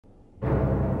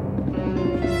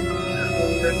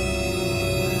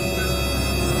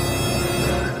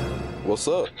What's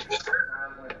up?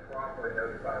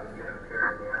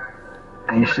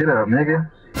 Ain't shit up, nigga.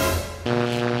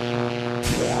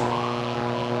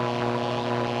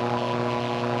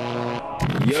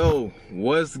 Yo,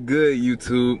 what's good,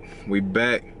 YouTube? We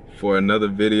back for another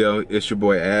video. It's your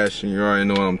boy Ash, and you already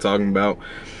know what I'm talking about.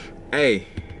 Hey,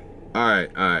 all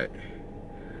right.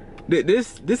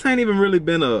 This ain't even really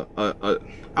been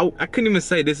I couldn't even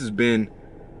say this has been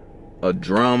a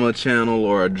drama channel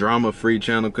or a drama-free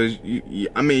channel, because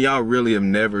I mean, y'all really have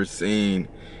never seen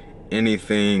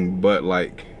anything but,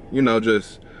 like, you know,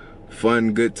 just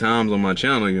fun, good times on my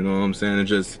channel. You know what I'm saying?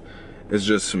 It's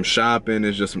just some shopping,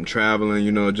 it's just some traveling,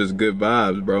 you know, just good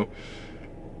vibes, bro.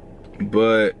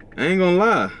 But I ain't gonna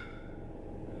lie,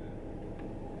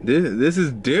 this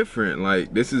is different.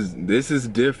 Like, this is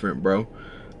different, bro.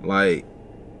 Like,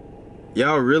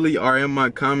 y'all really are in my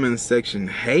comment section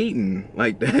hating.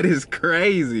 Like, that is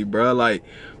crazy, bro. Like,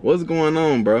 what's going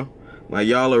on, bro? Like,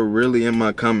 y'all are really in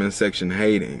my comment section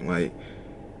hating. Like,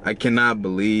 I cannot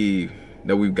believe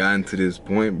that we've gotten to this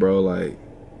point, bro. Like,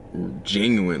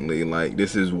 genuinely, like,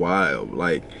 this is wild.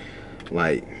 Like,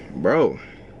 bro,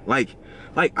 like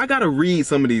I gotta read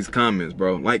some of these comments,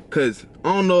 bro. Like, cause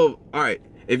I don't know. All right,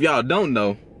 if y'all don't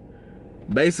know,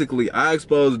 basically I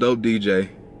exposed Dope DJ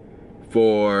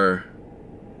for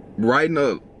writing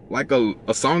a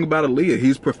song about Aaliyah.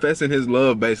 He's professing his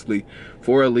love basically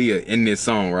for Aaliyah in this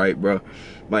song, right, bro?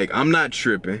 Like, I'm not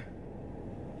tripping.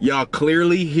 Y'all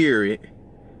clearly hear it,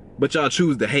 but y'all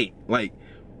choose to hate. Like,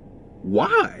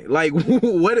 why? Like,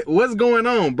 what's going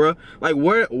on, bro? Like,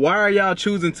 why are y'all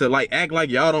choosing to, like, act like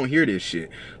y'all don't hear this shit?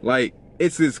 Like,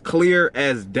 it's as clear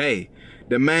as day.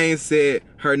 The man said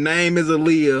her name is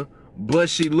Aaliyah, but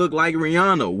she looked like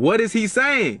Rihanna. What is he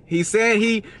saying? He said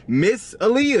he miss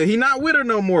Aaliyah. He not with her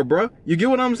no more, bro. You get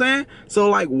what I'm saying? So,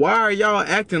 like, why are y'all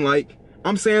acting like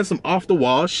I'm saying some off the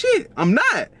wall shit? I'm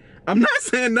not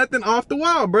saying nothing off the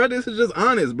wall, bro. This is just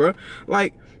honest, bro.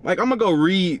 Like, I'm gonna go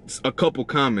read a couple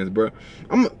comments, bro.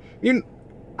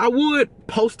 I would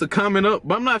post a comment up,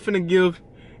 but I'm not finna give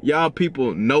y'all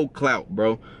people no clout,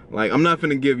 bro. Like, I'm not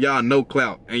finna give y'all no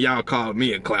clout and y'all call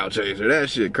me a clout chaser. That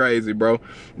shit crazy, bro.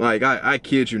 Like, I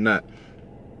kid you not.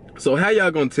 So how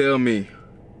y'all gonna tell me?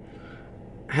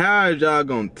 How is y'all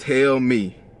gonna tell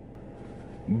me?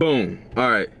 Boom.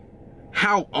 All right.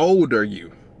 How old are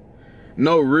you?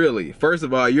 No, really. First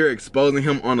of all, you're exposing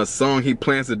him on a song he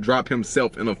plans to drop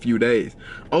himself in a few days.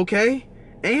 Okay,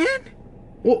 and?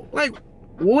 Well, like,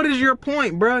 what is your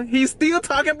point, bro? He's still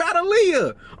talking about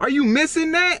Aaliyah. Are you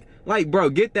missing that? Like, bro,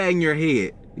 get that in your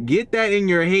head. Get that in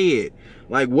your head.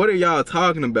 Like, what are y'all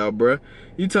talking about, bro?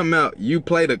 You talking about you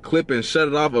played a clip and shut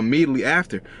it off immediately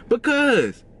after?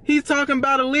 Because he's talking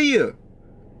about Aaliyah.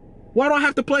 Why do I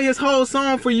have to play his whole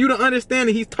song for you to understand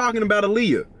that he's talking about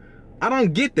Aaliyah? I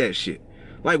don't get that shit.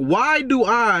 Like, why do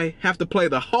I have to play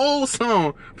the whole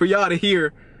song for y'all to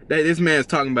hear that this man's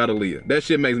talking about Aaliyah? That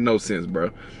shit makes no sense, bro.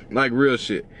 Like, real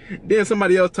shit. Then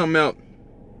somebody else talking about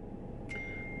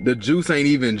the juice ain't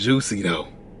even juicy, though.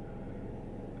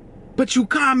 But you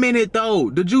commented,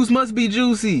 though. The juice must be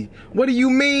juicy. What do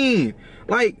you mean?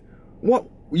 Like, what?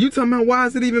 You talking about, why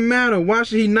does it even matter? Why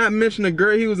should he not mention the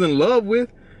girl he was in love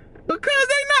with? Because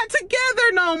they not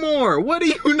together no more. What are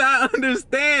you not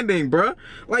understanding, bro?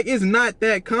 Like, it's not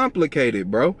that complicated,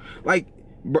 bro. Like,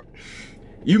 bro,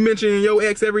 you mentioning your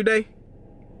ex every day?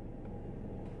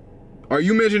 Are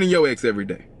you mentioning your ex every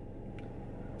day?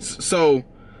 So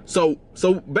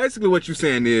basically what you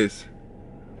saying is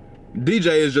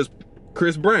DJ is just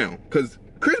Chris Brown, because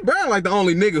Chris Brown like the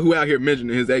only nigga who out here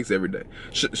mentioning his ex every day.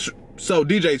 So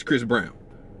DJ's Chris Brown,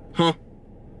 huh?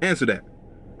 Answer that.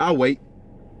 I'll wait.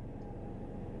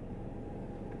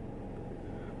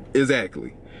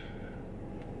 Exactly.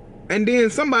 And then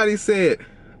somebody said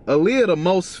Aaliyah the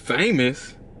most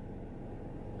famous.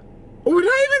 We're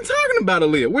not even talking about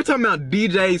Aaliyah. We're talking about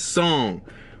DJ's song.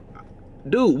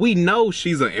 Dude, we know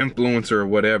she's an influencer or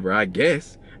whatever, I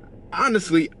guess.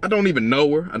 Honestly, I don't even know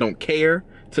her. I don't care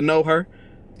to know her.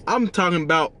 I'm talking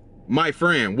about my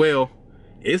friend. Well,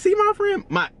 is he my friend?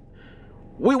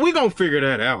 We gonna figure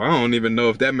that out. I don't even know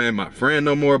if that man my friend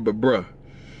no more, but bruh,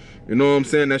 you know what I'm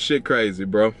saying? That shit crazy,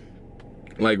 bro.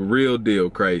 Like, real deal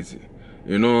crazy.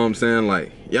 You know what I'm saying?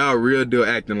 Like, y'all real deal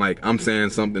acting like I'm saying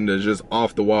something that's just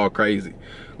off the wall crazy.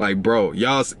 Like, bro,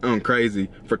 y'all sound crazy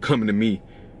for coming to me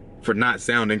for not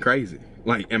sounding crazy.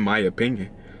 Like, in my opinion.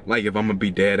 Like, if I'm gonna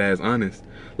be dead ass honest.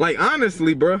 Like,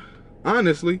 honestly, bro.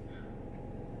 Honestly.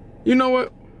 You know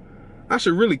what? I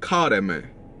should really call that man.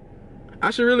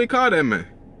 I should really call that man.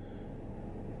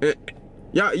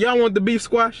 Y'all want the beef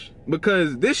squash?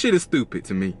 Because this shit is stupid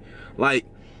to me. Like,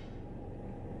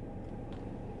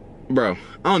 bro,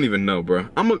 I don't even know, bro.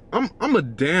 I'm a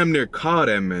damn near call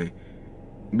that man.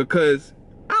 Because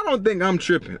I don't think I'm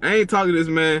tripping. I ain't talking to this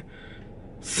man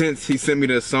since he sent me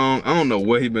that song. I don't know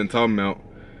what he been talking about.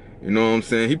 You know what I'm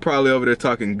saying? He probably over there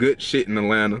talking good shit in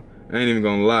Atlanta. I ain't even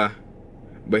gonna lie.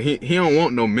 But he don't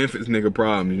want no Memphis nigga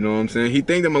problems, you know what I'm saying? He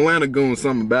think them Atlanta doing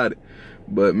something about it.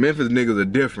 But Memphis niggas are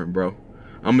different, bro.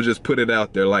 I'ma just put it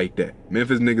out there like that.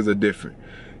 Memphis niggas are different.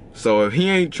 So if he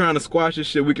ain't trying to squash this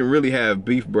shit, we can really have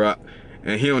beef, bro.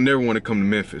 And he don't never want to come to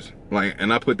Memphis. Like,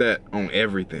 and I put that on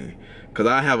everything. Cause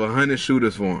I have 100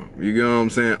 shooters for him. You get what I'm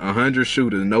saying? 100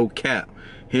 shooters, no cap.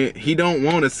 He don't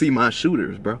want to see my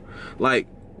shooters, bro. Like,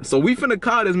 so we finna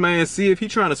call this man, see if he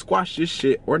trying to squash this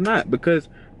shit or not. Because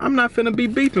I'm not finna be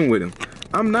beefing with him.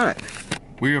 I'm not.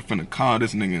 We're finna call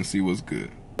this nigga and see what's good.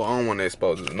 I don't want to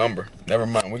expose his number. Never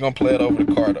mind. We're gonna play it over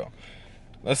the car though.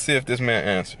 Let's see if this man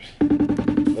answers.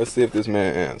 Let's see if this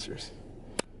man answers.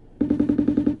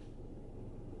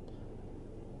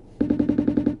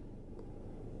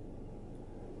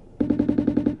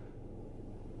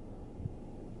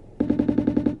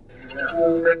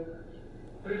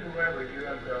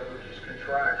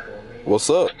 What's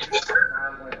up?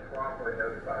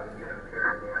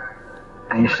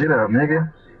 Ain't shit up,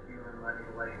 nigga.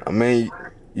 I mean,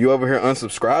 you over here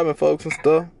unsubscribing folks and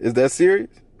stuff? Is that serious?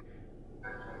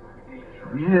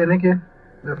 Yeah, nigga.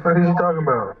 The fuck is you talking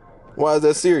about? Why is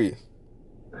that serious?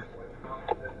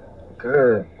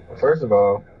 Good. First of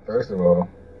all, First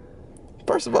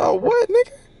of all, what,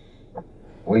 nigga?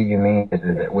 what do you mean?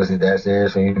 Was it that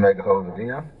serious for you to make a whole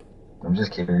video? I'm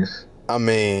just curious. I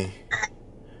mean,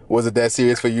 was it that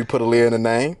serious for you to put Aaliyah in the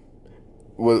name?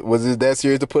 Was it that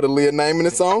serious to put Aaliyah name in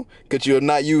the song? Could you have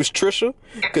not used Trisha?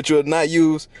 Could you have not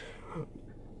used,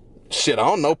 shit, I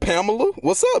don't know, Pamela?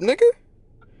 What's up, nigga?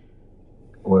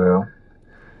 Well,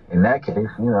 in that case,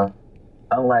 you know,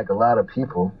 unlike a lot of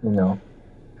people, you know,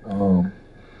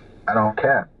 I don't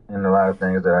cap in a lot of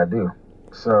things that I do.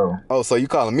 So. Oh, so you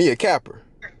calling me a capper?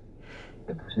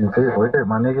 You feel weird,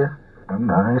 my nigga. I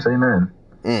ain't say nothing.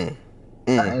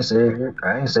 I ain't say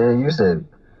it. You said it.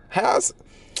 How's,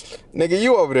 nigga?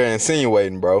 You over there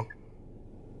insinuating, bro?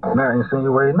 I'm not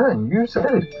insinuating nothing. You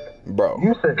said it, bro.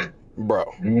 You said it, bro.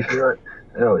 Do you feel?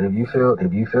 Yo, if you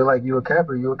feel like you a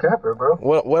capper, bro.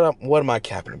 What am I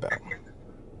capping about?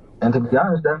 And to be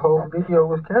honest, that whole video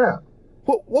was cap.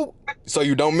 What? So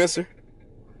you don't miss her?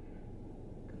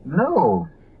 No.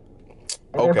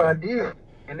 And okay. If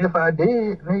I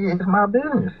did, nigga, it's my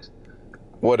business.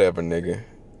 Whatever, nigga.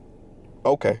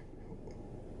 Okay.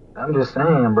 I'm just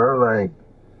saying, bro, like,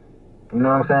 you know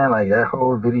what I'm saying? Like, that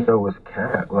whole video was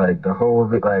cap. Like, the whole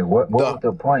like, what was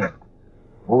the point?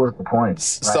 What was the point?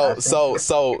 Like,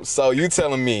 so you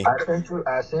telling me? I sent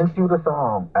you the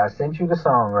song. I sent you the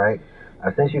song, right?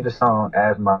 I sent you the song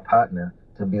as my partner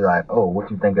to be like, oh, what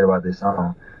you thinking about this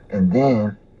song? And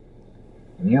then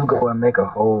you go and make a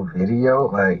whole video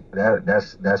like that.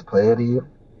 That's player to you.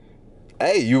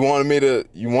 Hey, you wanted me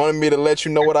to let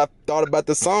you know what I thought about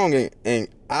the song, and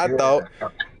I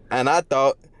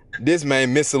thought this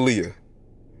man miss Aaliyah.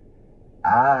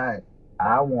 I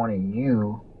wanted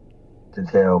you to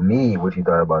tell me what you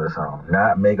thought about the song,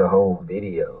 not make a whole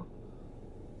video,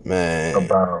 man.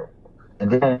 About. And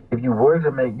then if you were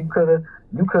to make, you could have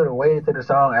waited till the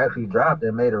song actually dropped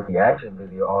and made a reaction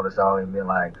video on the song and been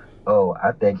like, oh,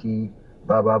 I think he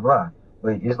blah blah blah.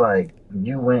 But it's like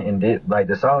you went and did, like,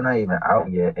 the song not even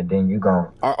out yet, and then you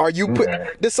gon' are you put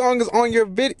that. The song is on your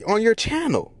on your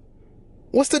channel.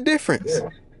 What's the difference? Yeah.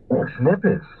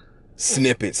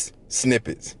 Snippets.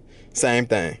 Same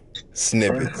thing.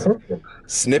 Snippets too.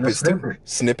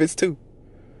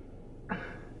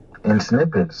 And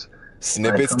snippets.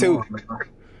 Snippets too.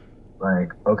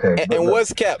 Like, okay. And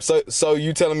what's cap? So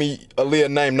you telling me Aaliyah's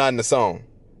name not in the song?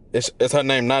 Is her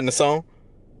name not in the song?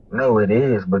 No, it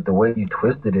is, but the way you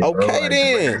twisted it, okay, bro, like,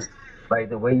 then. Like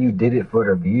the way you did it for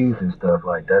the views and stuff,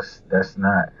 like that's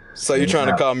not. So you're trying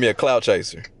to call me a clout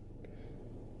chaser?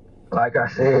 Like I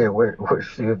said, what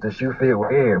if the shoe fit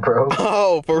weird, bro?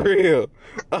 Oh, for real?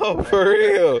 Oh, for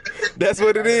real? That's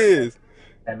what it is.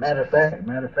 And matter of fact,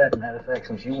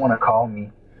 since you want to call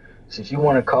me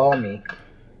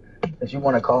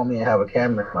and have a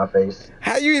camera in my face.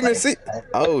 How you even see?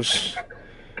 Oh,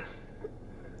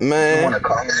 man. You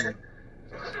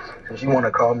want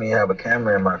to call me and have a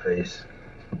camera in my face.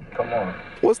 Come on.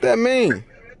 What's that mean?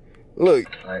 Look.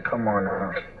 Like, come on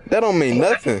now. That don't mean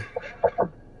nothing.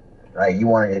 Like, you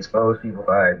want to expose people?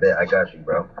 All right, bet. I got you,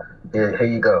 bro. Here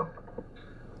you go.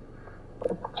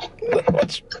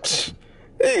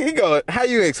 He go, how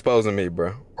you exposing me,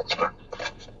 bro?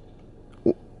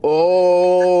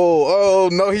 Oh,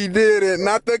 no, he didn't.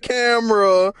 Not the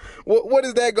camera. What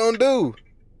is that gonna do?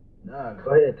 Nah,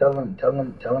 go ahead. Tell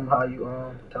him how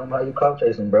you clout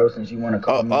chasing, bro. Since you want to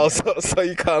call me. So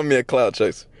you calling me a clout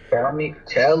chaser? Tell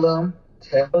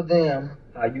them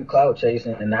how you clout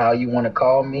chasing and how you want to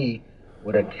call me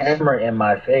with a camera in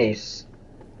my face.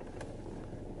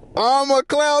 I'm a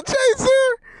clout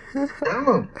chaser. Tell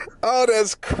them. Oh,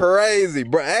 that's crazy,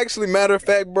 bro. Actually, matter of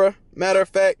fact,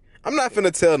 I'm not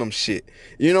finna tell them shit.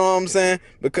 You know what I'm saying?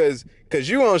 Because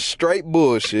you on straight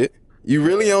bullshit. You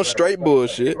really on straight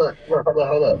bullshit. Look,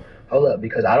 hold up,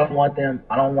 because I don't want them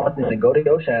to go to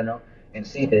your channel and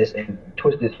see this and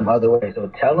twist this some other way. So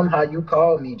tell them how you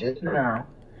called me just now.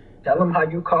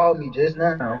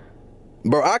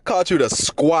 Bro, I caught you to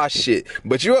squash shit,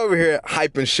 but you over here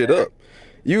hyping shit up.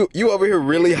 You over here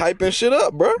really hyping shit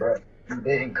up, bro. Bro, you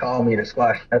didn't call me to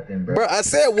squash nothing, bro. Bro, I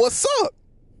said, what's up?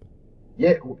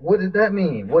 Yeah, what does that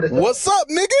mean? What's up,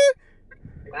 nigga?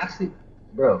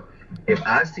 If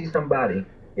I see somebody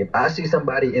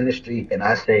in the street and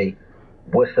I say,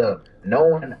 what's up,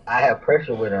 knowing I have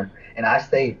pressure with them, and I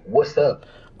say, what's up?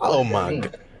 Oh my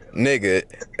God. Nigga,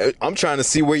 I'm trying to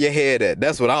see where your head at.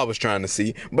 That's what I was trying to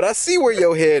see. But I see where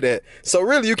your head at. So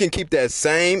really, you can keep that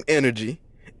same energy.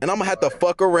 And I'm going to have to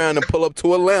fuck around and pull up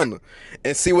to Atlanta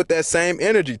and see what that same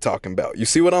energy talking about. You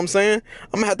see what I'm saying?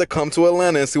 I'm going to have to come to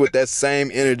Atlanta and see what that same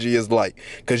energy is like.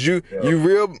 Because you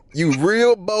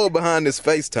real bold behind this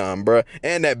FaceTime, bro.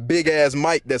 And that big ass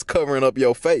mic that's covering up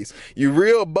your face. You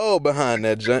real bold behind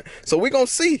that junk. So we going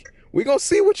to see. We going to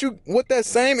see what that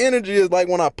same energy is like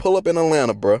when I pull up in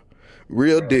Atlanta, bro.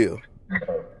 Real deal.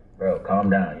 Bro,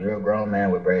 calm down. You're a grown man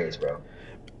with braids, bro.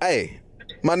 Hey,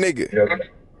 my nigga.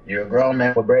 You're a grown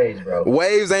man with braids, bro.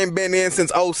 Waves ain't been in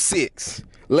since 06.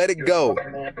 Let it go.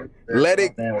 Let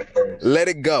it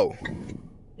go.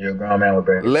 You're a grown man with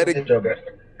braids.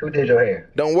 Who did your hair?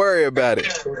 Don't worry about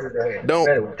it. Don't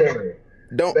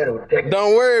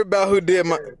worry about who did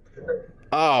my.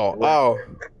 Oh.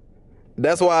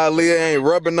 That's why Aaliyah ain't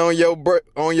rubbing on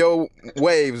your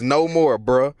waves no more,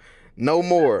 bro. No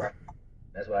more.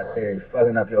 That's why I said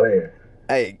fucking up your hair.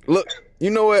 Hey, look. You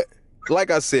know what?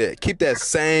 Like I said, keep that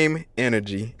same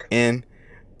energy in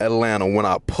Atlanta when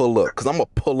I pull up. Because I'm going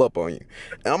to pull up on you.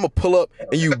 And I'm going to pull up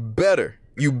and you better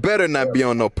not be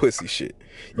on no pussy shit.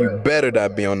 You better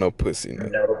not be on no pussy.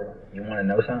 You want to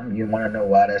know something? You want to know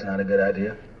why that's not a good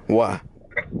idea? Why?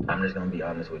 I'm just going to be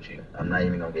honest with you. I'm not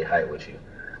even going to get hyped with you.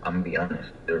 I'm going to be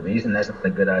honest. The reason that's not a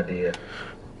good idea,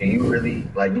 and you really,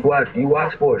 like, you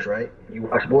watch sports, right? You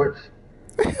watch sports?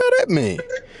 What the hell that mean?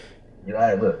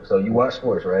 Look, so you watch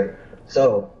sports, right?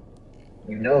 So,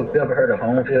 you ever heard of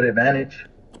home field advantage?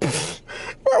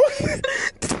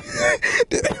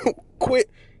 Quit.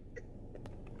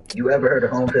 You ever heard of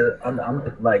home field? I'm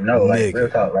just like, no, like, nigga. Real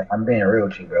talk. Like, I'm being real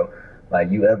with you, bro. Like,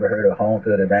 you ever heard of home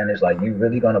field advantage? Like, you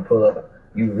really want to pull up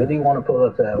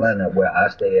to Atlanta where I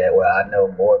stay at, where I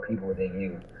know more people than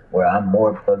you, where I'm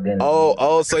more plugged in.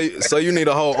 So you need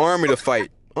a whole army to fight.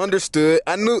 Understood.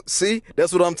 I knew. See,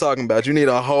 that's what I'm talking about. You need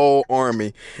a whole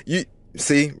army. You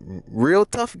see, real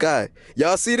tough guy.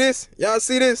 Y'all see this?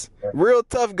 Real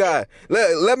tough guy.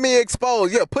 Let me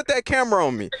expose. Yeah, put that camera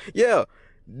on me. Yeah,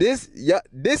 this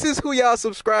is who y'all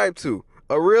subscribe to.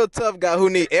 A real tough guy who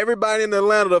need everybody in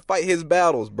Atlanta to fight his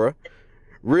battles, bro.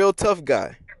 Real tough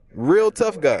guy.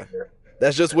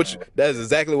 That's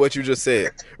exactly what you just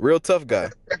said. Real tough guy.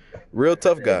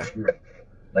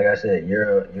 Like I said,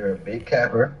 you're a big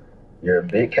capper. You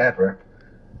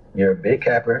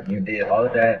did all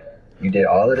of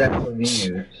that for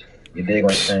views. You dig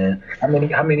what I'm saying? How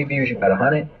many views you got?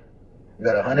 100? You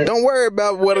got 100? Don't worry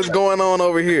about what is going on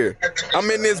over here. I'm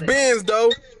in this Benz though.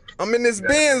 You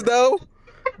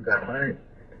got 100?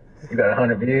 You got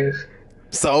 100 views?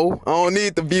 So I don't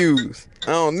need the views. I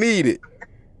don't need it.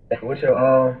 What's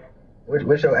your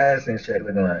AdSense check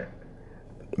looking like?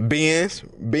 Benz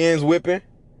whipping.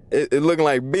 It looking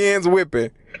like Benz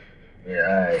whipping. Yeah,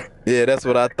 all right. Yeah, that's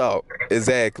what I thought.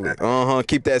 Exactly.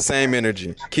 Keep that same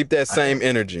energy.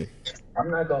 I'm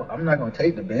not gonna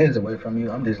take the Benz away from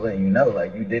you. I'm just letting you know,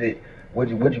 like, you did it. What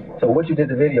you did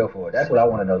the video for? That's what I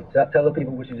want to know. Tell the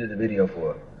people what you did the video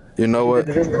for. You know what?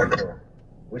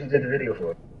 What you did the video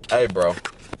for? Hey, bro.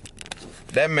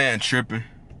 That man tripping.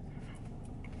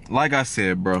 Like I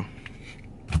said, bro.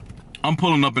 I'm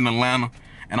pulling up in Atlanta,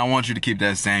 and I want you to keep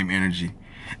that same energy.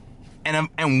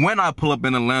 And when I pull up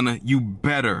in Atlanta, you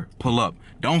better pull up.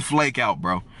 Don't flake out,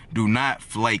 bro. Do not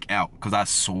flake out, because I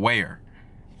swear,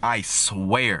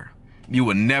 you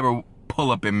would never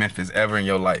pull up in Memphis ever in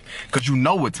your life. Cause you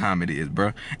know what time it is,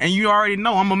 bro. And you already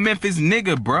know I'm a Memphis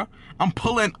nigga, bro. I'm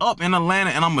pulling up in Atlanta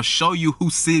and I'm gonna show you who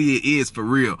city it is for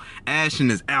real.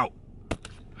 Ashton is out.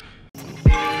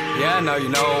 Yeah, I know you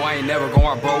know, I ain't never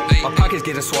going broke. My pockets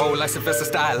getting swole like Sylvester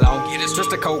Stallone. Just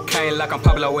the cocaine like I'm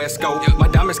Pablo Escobar. My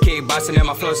diamonds keep boxing and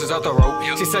my flows is off the rope.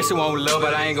 She said she won't love,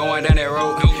 but I ain't going down that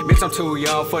road. Bitch, I'm too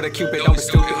young for the Cupid, don't be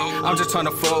stupid. I'm just trying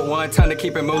to fuck one time to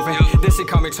keep it moving. Then she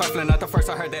call me trifling, not the first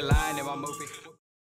I heard that line in my movie.